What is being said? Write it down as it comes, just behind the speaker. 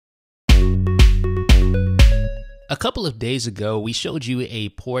couple of days ago, we showed you a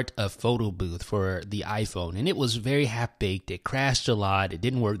port of Photo Booth for the iPhone, and it was very half-baked. It crashed a lot, it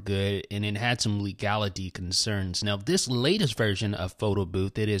didn't work good, and it had some legality concerns. Now, this latest version of Photo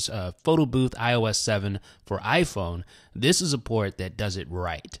Booth, it is Photo Booth iOS 7 for iPhone. This is a port that does it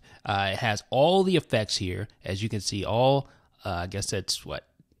right. It has all the effects here. As you can see, I guess that's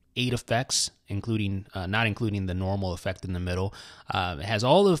 8 effects, including not including the normal effect in the middle. It has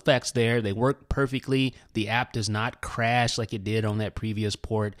all the effects there. They work perfectly. The app does not crash like it did on that previous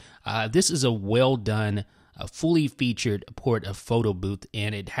port. This is a well done, fully featured port of Photo Booth,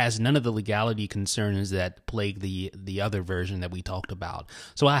 and it has none of the legality concerns that plague the other version that we talked about.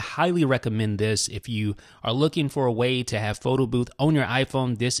 So I highly recommend this. If you are looking for a way to have Photo Booth on your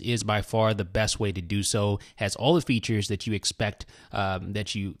iPhone, this is by far the best way to do so. Has all the features that you expect,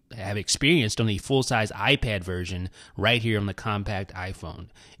 that you have experienced on the full-size iPad version right here on the compact iPhone.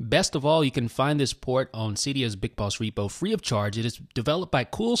 Best of all, you can find this port on Cedia's BigBoss repo free of charge. It is developed by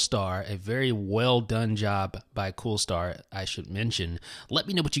CoolStar, a very well done job by CoolStar, I should mention. Let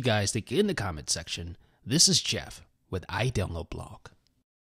me know what you guys think in the comment section. This is Jeff with iDownloadBlog.